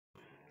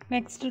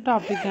Next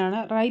topic ആണ്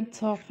rights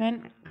of an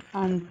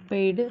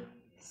unpaid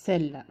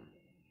seller.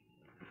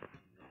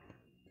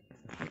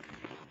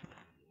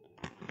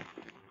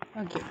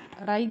 Okay,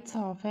 rights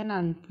of an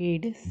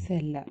unpaid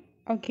seller.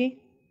 Okay,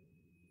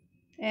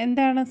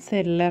 എന്താണ്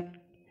seller?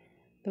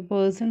 The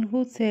person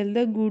who sell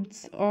the goods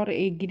or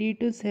agree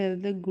to sell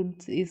the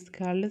goods is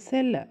called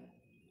seller.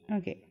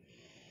 Okay,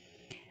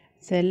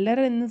 seller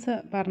എന്ന്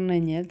പറഞ്ഞു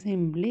കഴിഞ്ഞാൽ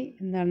simply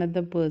എന്താണ് the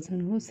person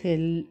who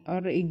cell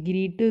or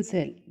agree to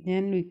cell,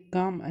 ഞാൻ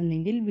വിൽക്കാം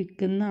അല്ലെങ്കിൽ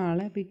വിൽക്കുന്ന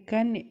ആളെ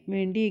വിൽക്കാൻ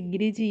വേണ്ടി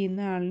എഗ്രി ചെയ്യുന്ന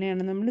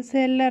ആളിനെയാണ് നമ്മൾ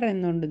സെല്ലർ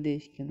എന്നുകൊണ്ട്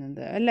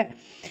ഉദ്ദേശിക്കുന്നത് അല്ലേ.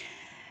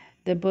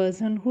 The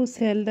person who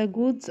cell the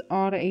goods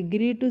or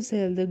agree to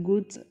cell the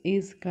goods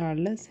is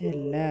called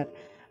seller.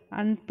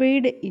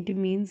 Unpaid it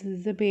means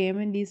the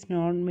payment is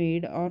not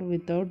made or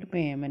without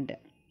payment.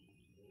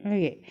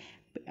 Okay,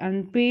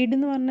 unpaid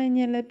എന്ന് പറഞ്ഞു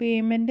കഴിഞ്ഞാൽ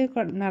പേയ്മെൻറ്റ്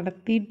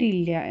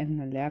നടത്തിയിട്ടില്ല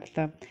എന്നല്ലേ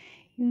അർത്ഥം.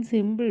 In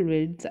simple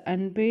words,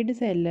 unpaid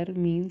seller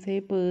means A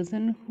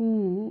person who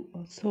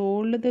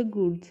sold the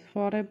goods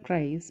for A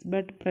price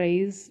but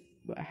price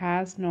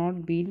has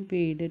not been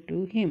paid to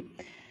him.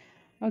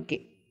 Okay,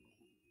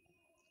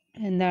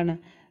 എന്താണ്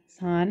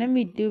സാധനം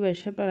വിറ്റു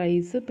പക്ഷെ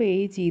പ്രൈസ് പേ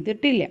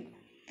ചെയ്തിട്ടില്ല.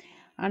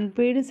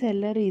 Unpaid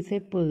seller is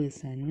A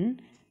person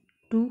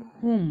to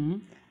hmm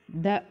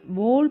the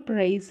whole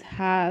price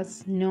has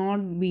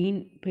not been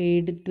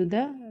paid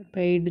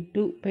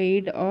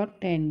or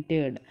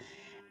tendered,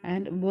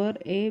 and where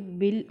a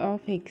bill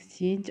of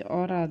exchange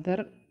or other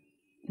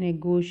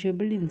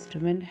negotiable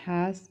instrument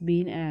has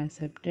been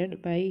accepted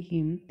by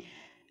him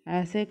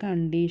as a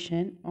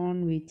condition on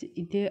which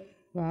it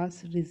was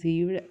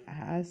received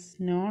has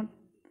not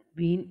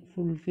been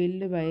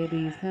fulfilled by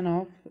reason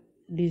of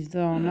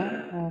dishonor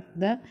of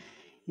the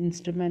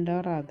instrument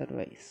or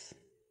otherwise.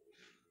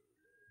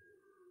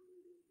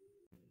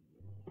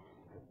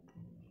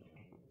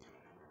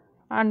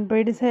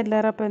 Unpaid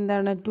seller അപ്പോൾ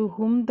എന്താണ്? To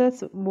hmm the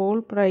wall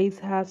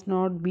price has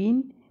not been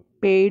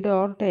paid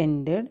or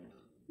tended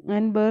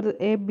and were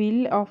A bill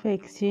of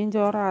exchange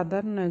or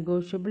other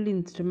negotiable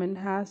instrument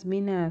has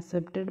been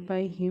accepted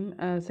by him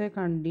as A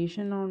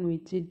condition on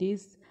which it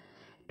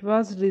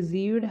was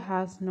received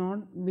has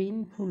not been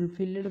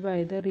fulfilled by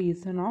the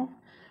reason of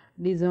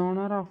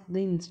dishonour of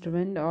the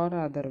instrument or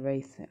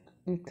otherwise.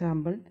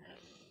 Example,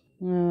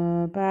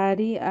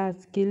 Parry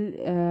Askill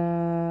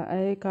a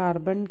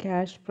carbon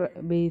cash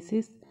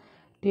basis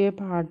to a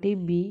party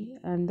B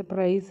and the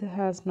price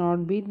has not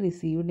been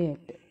received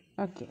yet.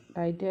 Okay,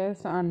 right,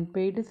 as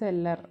unpaid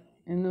seller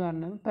എന്ന്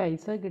പറഞ്ഞാൽ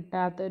പൈസ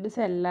കിട്ടാത്ത ഒരു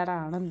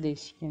സെല്ലറാണ്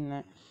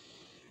ഉദ്ദേശിക്കുന്നത്.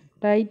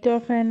 Right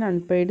of an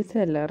unpaid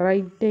seller,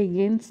 right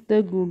against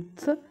the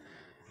goods,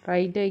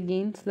 right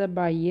against the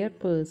buyer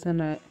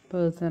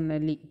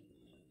personally.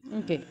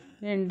 Okay,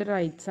 രണ്ട്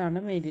rights ആണ്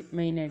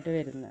മെയിനായിട്ട്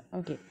വരുന്നത്.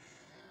 ഓക്കെ,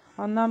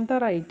 ഒന്നാമത്തെ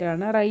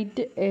റൈറ്റാണ്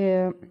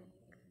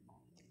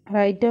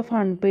right of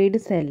unpaid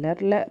seller,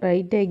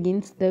 right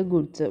against the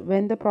goods.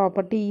 When the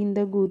property in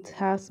the goods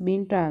has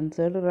been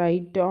transferred,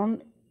 right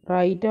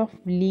of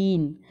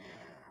lean,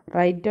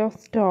 right of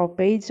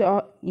stoppage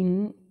in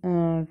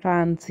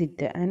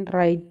transit and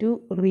right to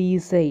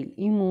resale.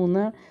 ഈ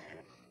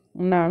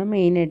മൂന്ന് ാണ്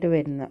മെയിനായിട്ട്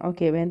വരുന്നത്.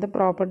 Okay, when the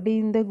property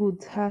in the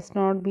goods has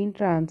not been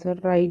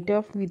transferred, right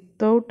of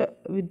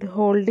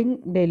withholding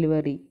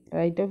delivery,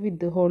 right of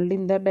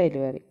withholding the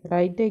delivery,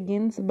 right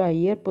against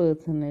buyer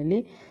personally,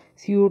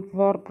 suit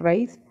for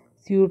price,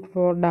 suit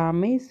for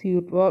damage,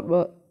 suit for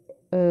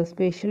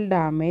special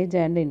damage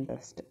and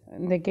interest.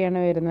 എന്തൊക്കെയാണ്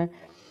വരുന്നത്?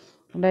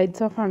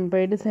 Rights of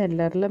unpaid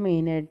സെല്ലറിൽ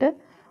മെയിനായിട്ട്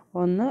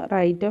ഒന്ന്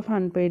right of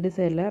unpaid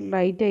seller,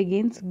 right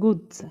against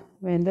goods,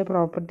 when the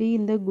property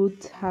in the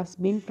goods has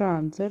been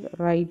transferred,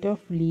 right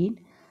of lean,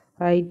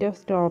 right of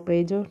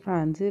stoppage of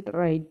transit,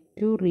 right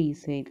to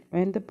resale.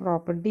 When the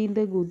property in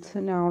the goods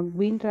not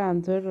been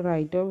transferred,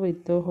 right of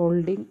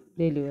withholding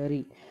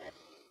delivery,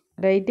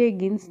 right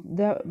against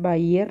the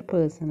buyer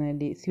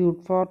personally, suit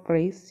for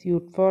price,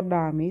 suit for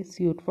damage,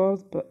 suit for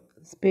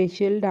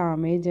special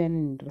damage and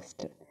interest.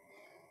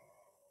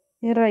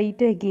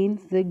 Right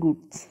against the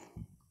goods,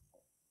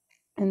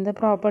 and the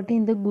property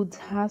in the goods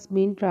has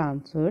been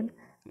transferred,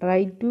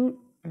 right to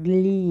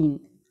lien.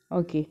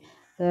 Okay,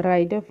 the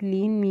right of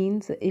lien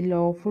means a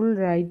lawful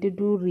right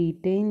to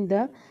retain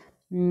the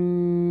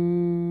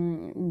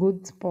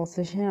goods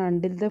possession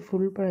until the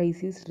full price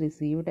is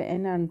received.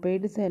 An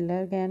unpaid seller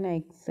can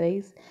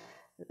exercise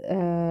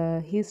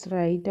his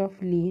right of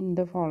lien in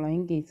the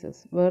following cases: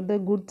 where the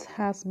goods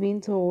has been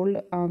sold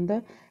on the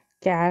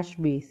cash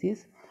basis,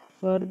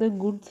 where the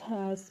goods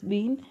have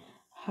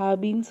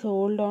been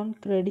sold on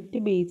credit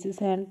basis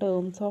and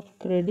terms of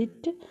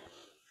credit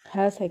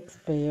has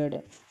expired,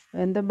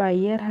 when the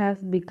buyer has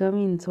become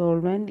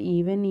insolvent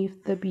even if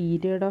the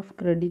period of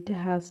credit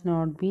has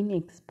not been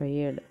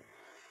expired.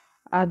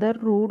 Other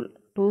rule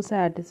to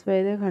satisfy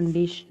the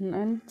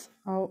conditions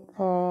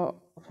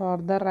for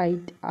the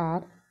right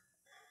are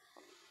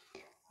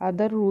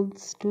other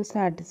rules to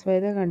satisfy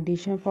the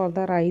condition for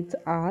the rights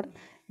are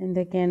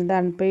എന്തൊക്കെയാണ്? The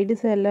unpaid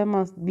seller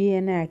must be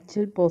an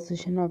actual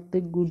possession of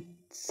the goods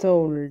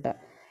sold.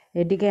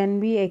 It can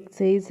be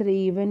excised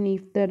even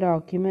if the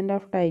document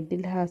of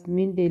title has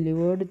been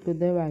delivered to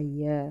the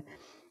buyer.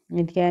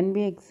 It can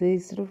be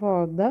excised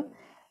for the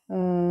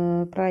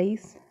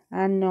price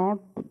and not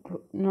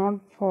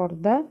for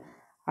the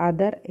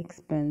other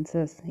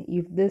expenses.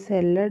 If the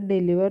seller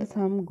delivers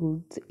some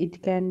goods,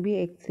 it can be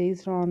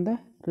excised on the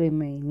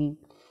remaining.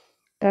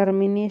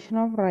 Termination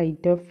of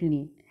right of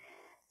lien.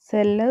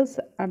 Sellers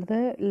at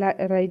the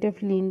right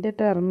of lien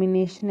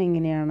termination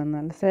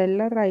എങ്ങനെയാണെന്നാൽ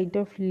seller right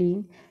of lien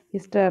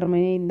is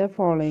terminated in the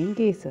following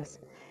cases: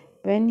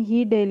 when he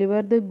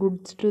delivered the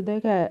goods to the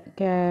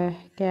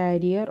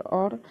carrier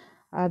or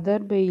other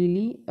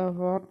bailey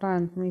for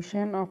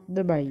transmission of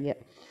the buyer,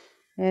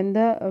 when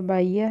the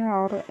buyer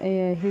or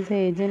his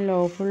agent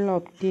lawfully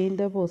obtained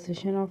the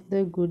possession of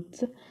the goods,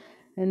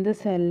 when the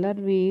seller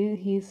waives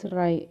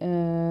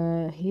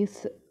his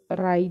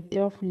right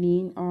of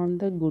lien on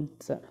the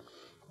goods,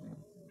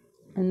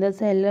 and the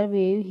seller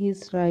waives his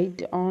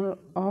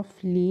of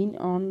lien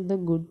on the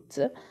goods.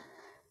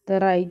 The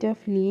right of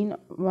lien,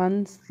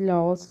 once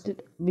lost,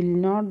 will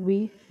not be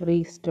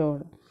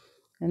restored.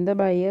 And the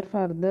buyer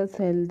further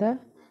sells the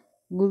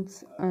goods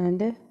and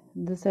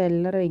the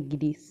seller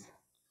agrees.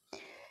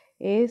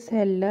 A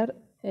seller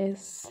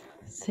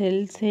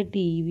sells a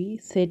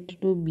TV set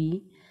to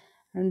B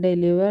and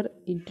delivers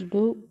it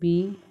to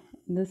B.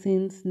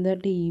 Since the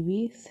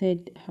TV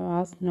set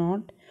was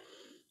not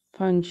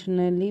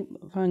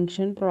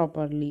function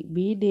properly,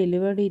 B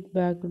delivered it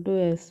back to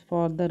S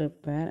for the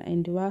repair,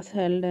 and it was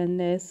held,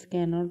 and S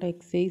cannot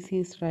exercise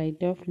his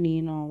right of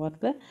lien over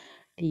the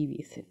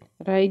TV set.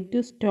 Right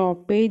to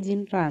stoppage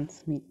in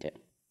transmit.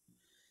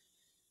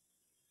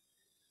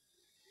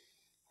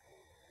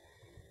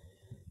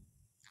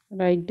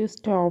 Right to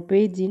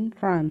stoppage in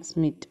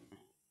transmit.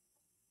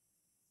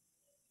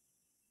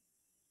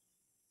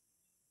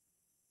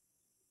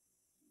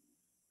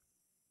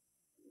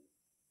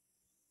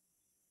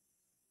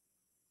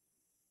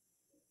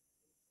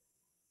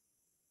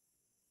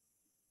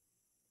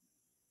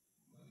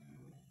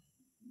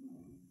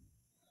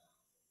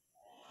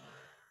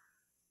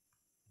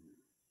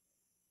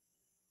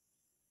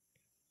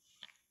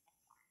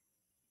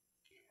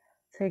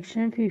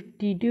 Section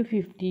 50 to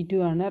 52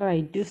 ആണ്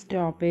right to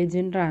stoppage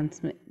in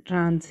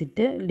transit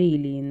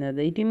deal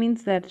ചെയ്യുന്നത്. It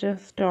means that a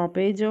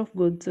stoppage of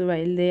goods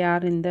while they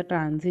are in the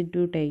transit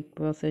to take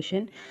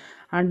possession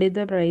until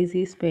the price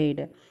is paid.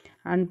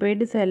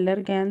 Unpaid seller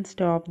can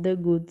stop the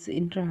goods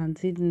in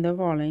transit in the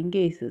following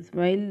cases: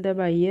 while the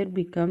buyer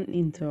becomes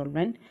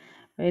insolvent,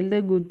 while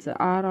the goods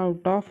are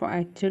out of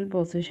actual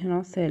possession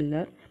of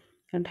seller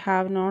and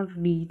have not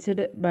reached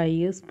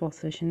buyer's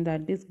possession,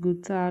 that is,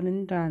 goods are in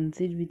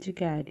transit which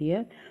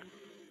carrier.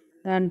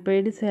 The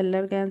unpaid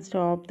seller can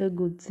stop the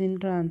goods in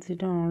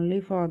transit only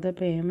for the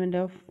payment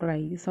of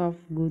price of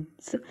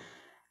goods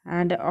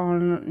and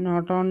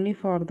not only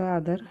for the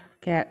other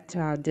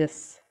charges.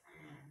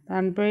 The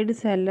unpaid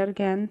seller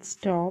can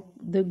stop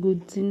the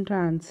goods in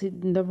transit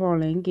in the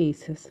following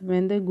cases: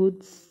 when the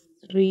goods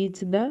reach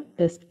the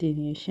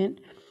destination,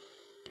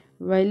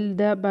 while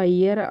the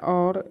buyer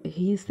or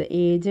his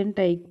agent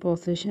take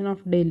possession of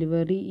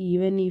delivery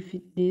even if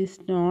it is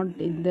not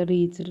in the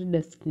reached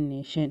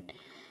destination.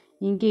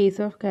 In case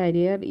of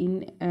carrier in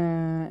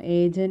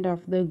agent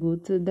of the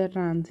goods, the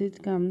transit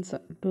comes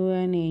to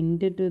an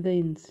end to the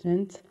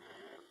instance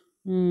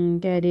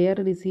carrier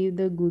receive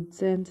the goods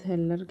and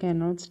seller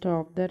cannot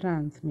stop the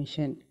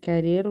transmission.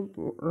 Carrier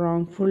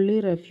wrongfully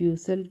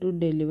refusal to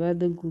deliver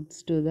the goods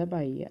to the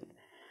buyer.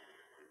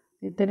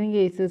 ഇത്തരം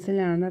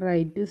കേസസിലാണ്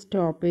right to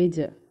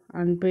stoppage.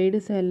 Unpaid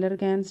seller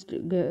can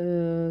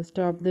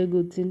stop the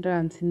goods in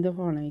ട്രാൻസിൻ the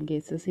following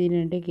cases. ഈ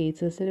രണ്ട്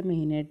കേസസിൽ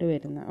മെയിനായിട്ട്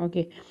വരുന്ന.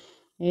 Okay,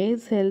 A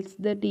cells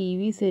the T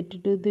V set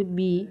to the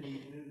B.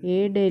 A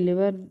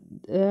deliver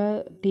the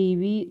T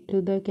V two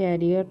the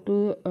carrier to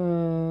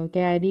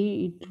carry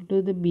it to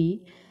the B.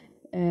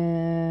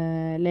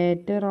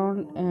 Later on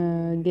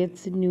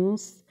gets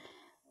news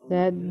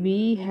that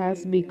B has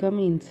become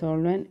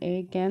insolvent. A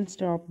can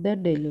stop the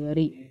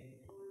delivery.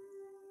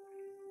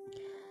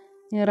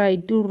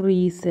 Right to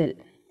resell.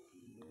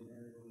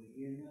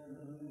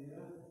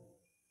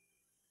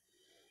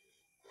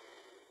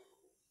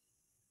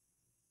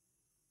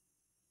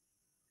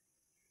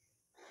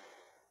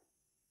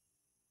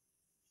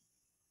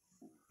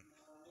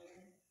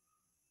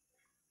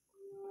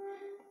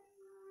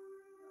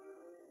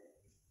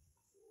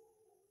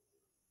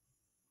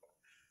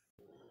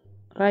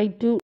 Right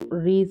to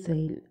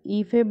resale.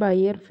 If a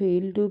buyer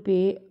fails to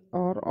pay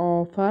or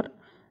offer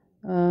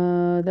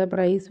the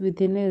price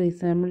within a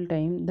reasonable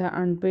time, the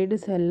unpaid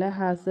seller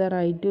has the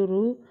right to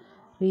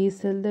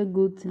resell the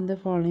goods in the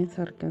following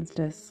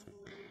circumstances: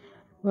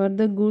 where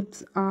the goods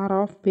are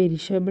of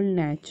perishable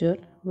nature,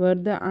 where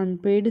the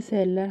unpaid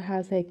seller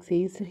has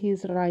exercised his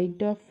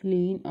right of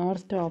lien or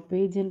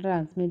stoppage in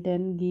transmit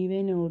and give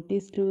a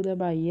notice to the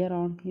buyer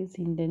on his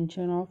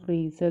intention of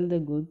resell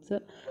the goods,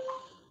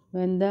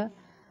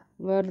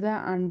 where the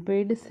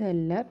unpaid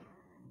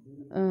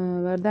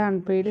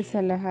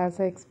seller has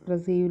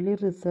expressively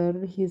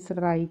reserved his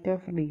right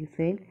of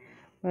resale,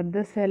 but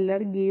the seller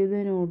gave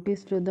the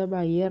notice to the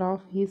buyer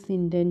of his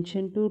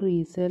intention to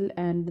resell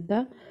and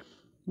the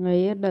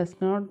buyer does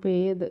not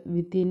pay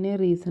within a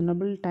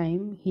reasonable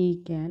time, he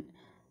can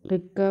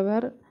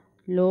recover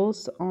loss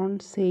on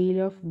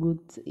sale of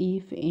goods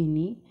if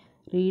any,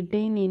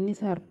 retain any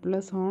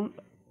surplus on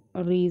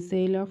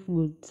resale of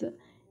goods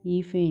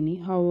if any.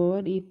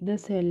 However, if the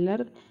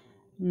seller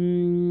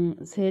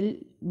sell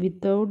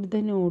without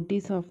the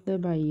notice of the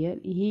buyer,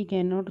 he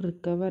cannot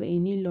recover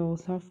any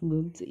loss of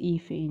goods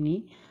if any,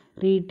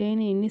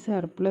 retain any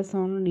surplus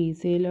on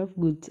resale of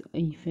goods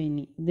if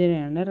any.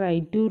 ഇതിനാണ്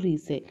right to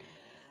resale.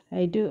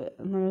 Right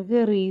നമുക്ക്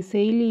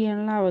resale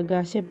ചെയ്യാനുള്ള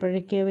അവകാശം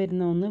എപ്പോഴൊക്കെയാണ്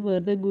വരുന്നതെന്ന്,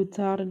 വെറുതെ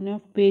goods are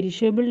of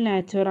perishable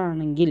nature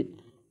ആണെങ്കിൽ,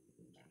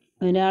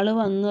 ഒരാൾ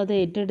വന്നു അത്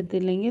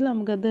ഏറ്റെടുത്തില്ലെങ്കിൽ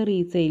നമുക്കത്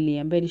റീസെയിൽ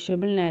ചെയ്യാം.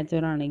 പെരിഷബിൾ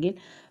നാച്ചർ ആണെങ്കിൽ,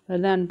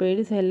 the unpaid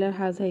seller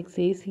has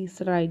exercised his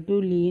right to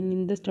lien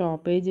in the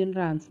stoppage and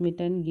transmit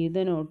and give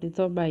the notice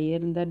of buyer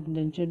in the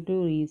intention to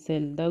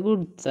resell the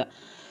goods.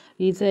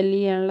 Resell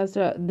ചെയ്യാനുള്ള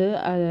ഇത്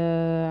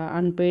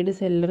unpaid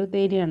seller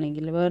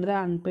തരികയാണെങ്കിൽ, വെറുതെ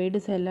unpaid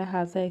seller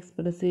has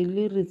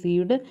expressly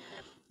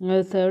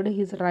reserved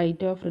his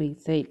right of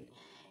resale.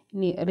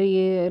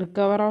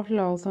 Recover of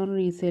loss on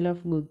resale of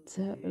goods,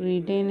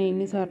 retain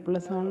any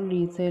surplus on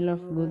resale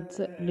of goods,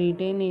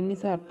 retain any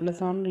surplus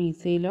on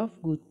resale of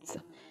goods.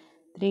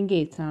 ഇത്രയും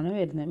കേസാണ്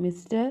വരുന്നത്.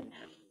 Mister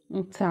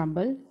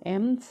example,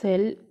 M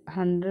cell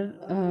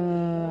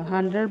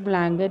 100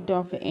 blanket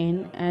of N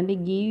and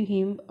give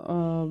him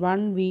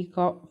 1 week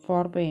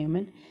for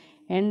payment.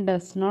 N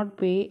does not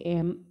pay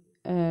M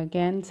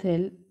can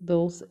sell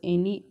those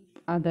any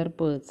other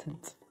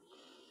persons.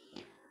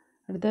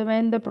 അടുത്ത,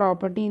 when the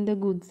property in the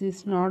goods is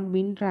not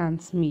been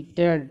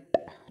transferred.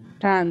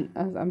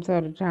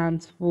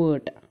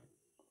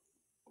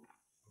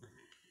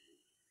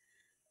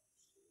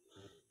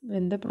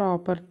 When the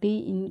property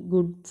in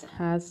goods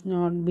has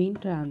not been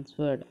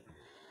transferred.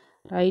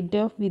 Right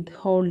of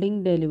withholding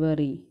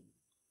delivery.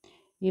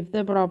 If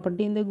the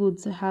property in the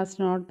goods has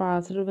not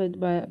passed with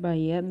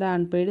buyer, the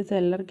unpaid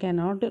seller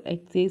cannot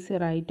exercise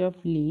right of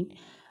lien,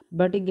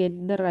 but get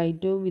the right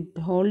to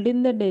withhold in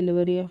the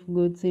delivery of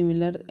goods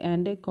similar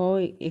and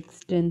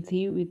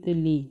co-extensive with the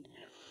lien.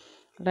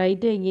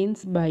 Right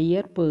against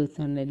buyer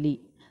personally.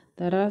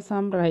 There are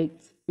some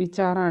rights which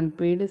are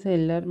unpaid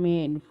seller may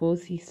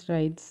enforce his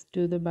rights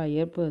to the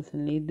buyer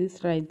personally. This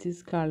rights is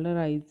called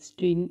rights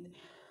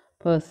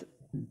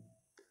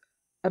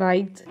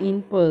in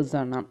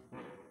personam.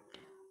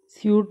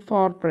 Suit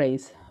for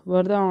price.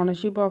 Where the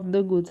ownership of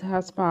the goods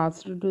has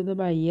passed to the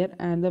buyer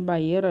and the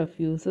buyer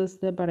refuses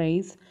the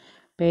price,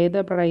 pay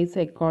the price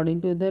according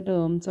to the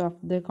terms of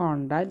the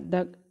contract,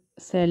 the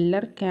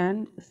seller can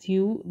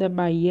sue the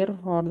buyer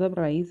for the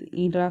price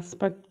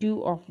irrespective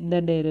of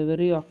the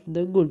delivery of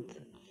the goods.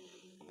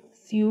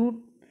 Suit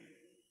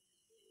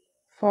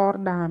for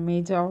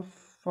damage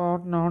for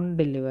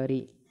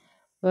non-delivery.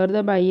 Where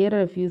the buyer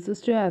refuses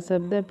to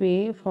accept the pay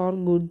for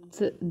goods,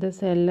 the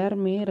seller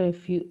may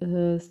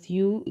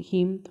sue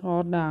him for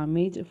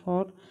damage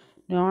for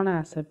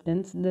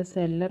non-acceptance. The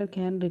seller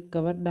can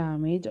recover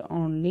damage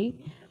only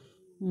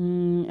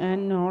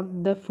and not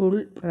the full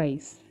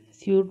price.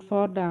 Suit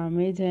for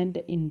damage and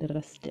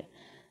interest.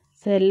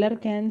 Seller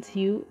can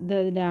sue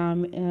the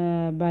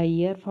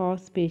buyer for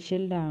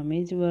special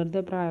damage where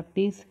the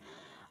parties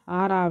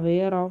are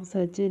aware of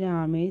such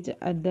damage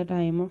at the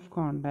time of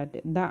contract.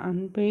 The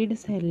unpaid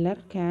seller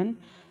can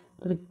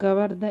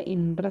recover the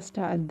interest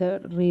at the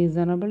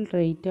reasonable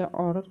rate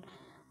or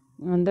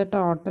on the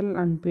total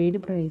unpaid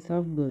price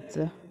of goods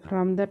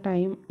from the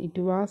time it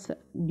was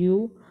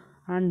due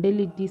until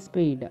it is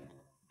paid.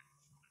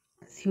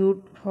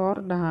 Suit for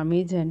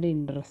damage and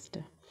interest.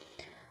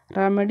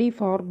 Remedy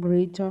for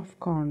breach of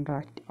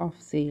contract of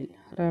sale.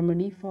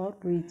 Remedy for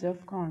breach of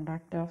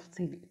contract of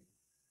sale.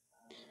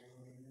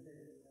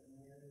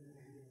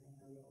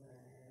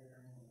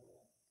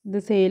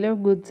 The Sale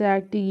of Goods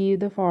Act gives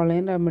the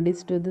following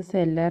remedies to the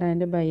seller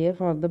and buyer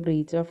for the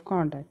breach of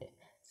contract.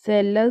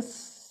 Sellers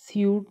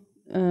suit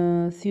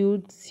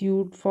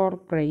for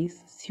price,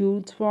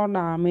 suits for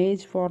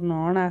damage for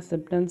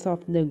non-acceptance of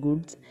the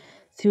goods,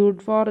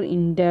 suit for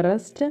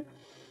interest,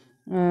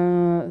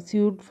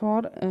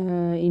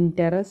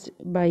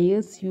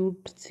 buyers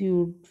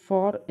suit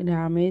for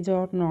damage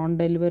or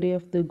non-delivery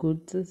of the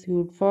goods,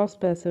 suit for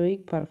specific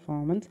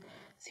performance,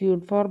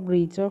 suit for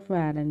breach of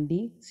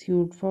warranty,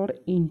 suit for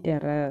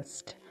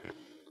interest.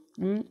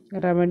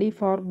 Remedy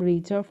for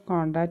breach of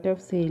contract of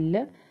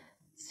sale.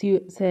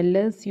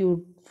 Seller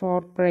suit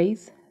for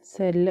price,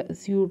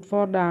 suit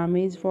for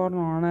damage for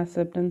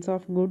non-acceptance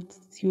of goods,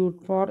 suit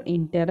for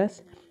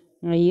interest,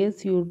 buyer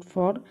suit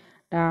for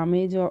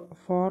damage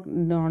for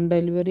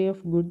non-delivery of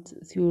goods,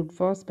 suit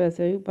for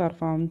specific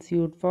performance,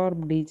 suit for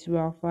breach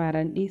of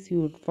warranty,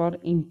 suit for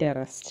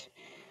interest.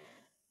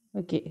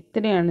 Okay,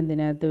 ഇത്രയാണ്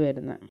ഇതിനകത്ത്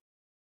വരുന്നത്.